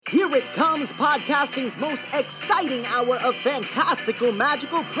comes podcasting's most exciting hour of fantastical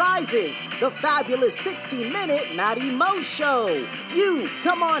magical prizes, the fabulous 60-minute Matty Mo Show. You,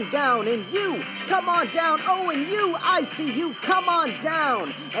 come on down, and you, come on down. Oh, and you, I see you, come on down.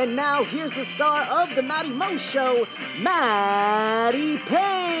 And now here's the star of the Matty Mo Show, Matty Pace.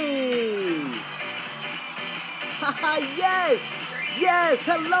 Yes,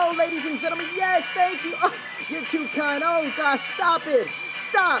 hello, ladies and gentlemen. Yes, thank you. Oh, you're too kind. Oh, gosh, stop it.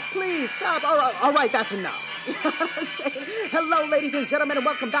 Stop, please, stop. All right, that's enough. You know what I'm saying? Hello, ladies and gentlemen, and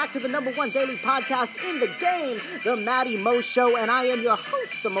welcome back to the #1 daily podcast in the game, the Matty Mo Show, and I am your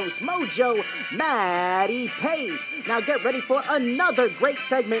host, the most mojo, Matty Pace. Now get ready for another great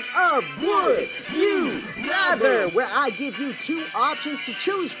segment of Would You Rather, where I give you two options to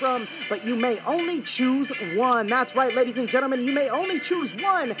choose from, but you may only choose one. That's right, ladies and gentlemen, you may only choose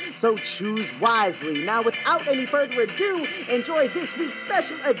one, so choose wisely. Now, without any further ado, enjoy this week's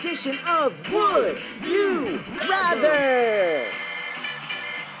special edition of Would You Rather.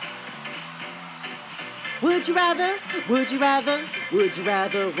 Would you rather? Would you rather? Would you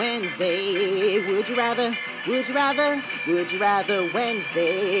rather Wednesday? Would you rather? Would you rather? Would you rather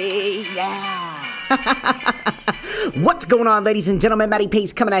Wednesday? Yeah. What's going on, ladies and gentlemen? Matty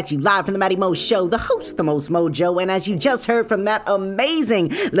Pace coming at you live from the Matty Mo Show, the host, the most mojo, and as you just heard from that amazing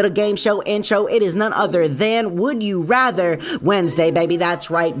little game show intro, it is none other than Would You Rather Wednesday, baby.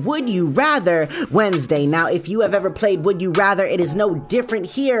 That's right, Would You Rather Wednesday. Now, if you have ever played Would You Rather, it is no different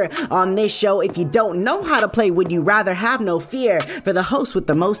here on this show. If you don't know how to play Would You Rather, have no fear, for the host with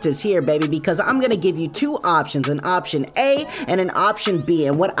the most is here, baby, because I'm going to give you two options, an option A and an option B,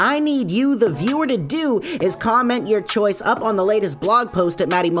 and what I need you, the viewer, to do is comment your choice up on the latest blog post at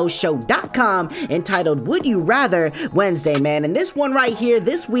mattymoshow.com entitled Would You Rather Wednesday, man. And this one right here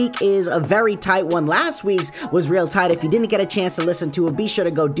this week is a very tight one. Last week's was real tight. If you didn't get a chance to listen to it, be sure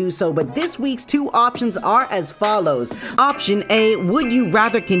to go do so. But this week's two options are as follows. Option A, would you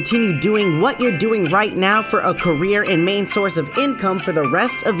rather continue doing what you're doing right now for a career and main source of income for the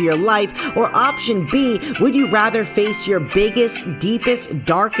rest of your life? Or option B, would you rather face your biggest, deepest,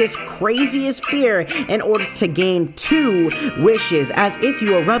 darkest, craziest fear in order to gain two wishes, as if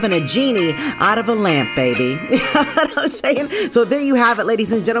you were rubbing a genie out of a lamp, baby? You know what I'm saying? So there you have it,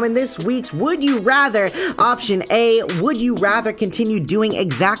 ladies and gentlemen, this week's Would You Rather. Option A, would you rather continue doing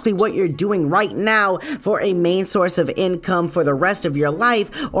exactly what you're doing right now for a main source of income for the rest of your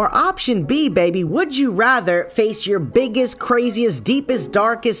life? Or option B, baby, would you rather face your biggest, craziest, deepest,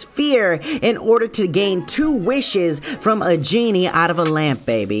 darkest fear in order to gain two wishes from a genie out of a lamp,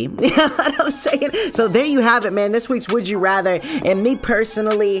 baby? You know what I'm saying? So there you have it, man. This week's Would You Rather. And me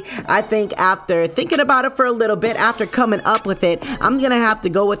personally, I think after thinking about it for a little bit, after coming up with it, I'm gonna have to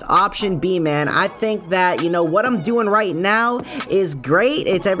go with option B, man. I think that, you know, what I'm doing right now is great.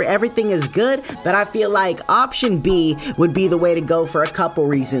 Everything is good, but I feel like option B would be the way to go for a couple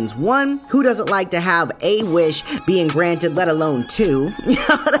reasons. One, who doesn't like to have a wish being granted, let alone two? You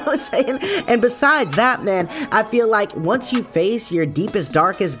know what I'm saying? And besides that, man, I feel like once you face your deepest,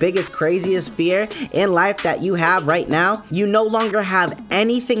 darkest, biggest, craziest fear in life that you have right now, you no longer have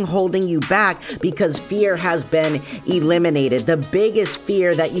anything holding you back because fear has been eliminated. The biggest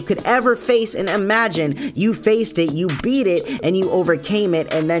fear that you could ever face and imagine, you faced it, you beat it, and you overcame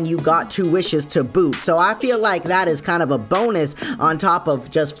it, and then you got two wishes to boot. So I feel like that is kind of a bonus on top of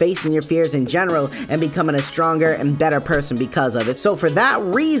just facing your fears in general and becoming a stronger and better person because of it. So for that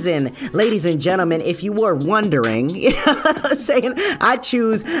reason, ladies and gentlemen, if you were wondering, you know what I'm saying, I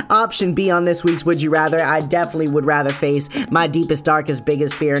choose option B on this week's Would You Rather. I definitely would rather face my deepest, darkest,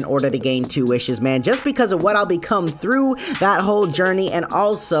 biggest fear in order to gain two wishes, man, just because of what I'll become through that whole journey and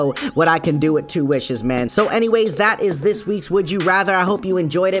also what I can do with two wishes, man. So anyways, that is this week's Would You Rather. I hope you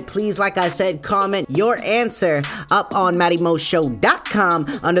enjoyed it. Please, like I said, comment your answer up on mattymoshow.com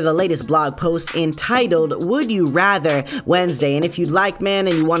under the latest blog post entitled Would You Rather Wednesday. And if you'd like, man,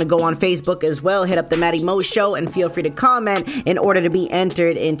 and you want to go on Facebook as well, hit up the Matty Mo Show and feel free to comment in order to be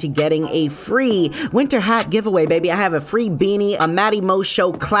entered into getting a free winter hat giveaway, baby. I have a free beanie, a Matty Mo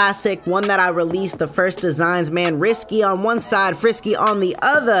Show classic, one that I released, the first designs, man. Risky on one side, frisky on the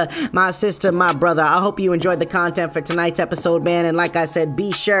other. My sister, my brother. I hope you enjoyed the content for tonight's episode, man. And like I said,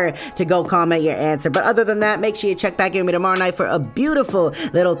 be sure to go comment your answer. But other than that, make sure you check back in with me tomorrow night for a beautiful beautiful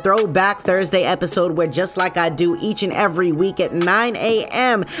little throwback Thursday episode where, just like I do each and every week at 9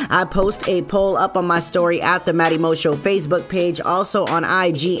 a.m., I post a poll up on my story at the Matty Mo Show Facebook page, also on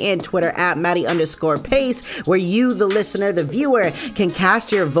IG and Twitter at Matty_Pace, where you, the listener, the viewer, can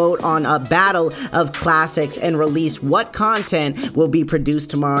cast your vote on a battle of classics and release what content will be produced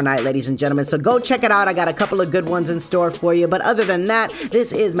tomorrow night, ladies and gentlemen. So go check it out. I got a couple of good ones in store for you. But other than that,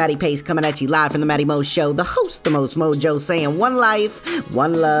 this is Matty Pace coming at you live from the Matty Mo Show, the host, the most mojo, saying one life,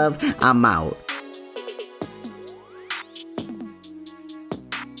 one love, I'm out.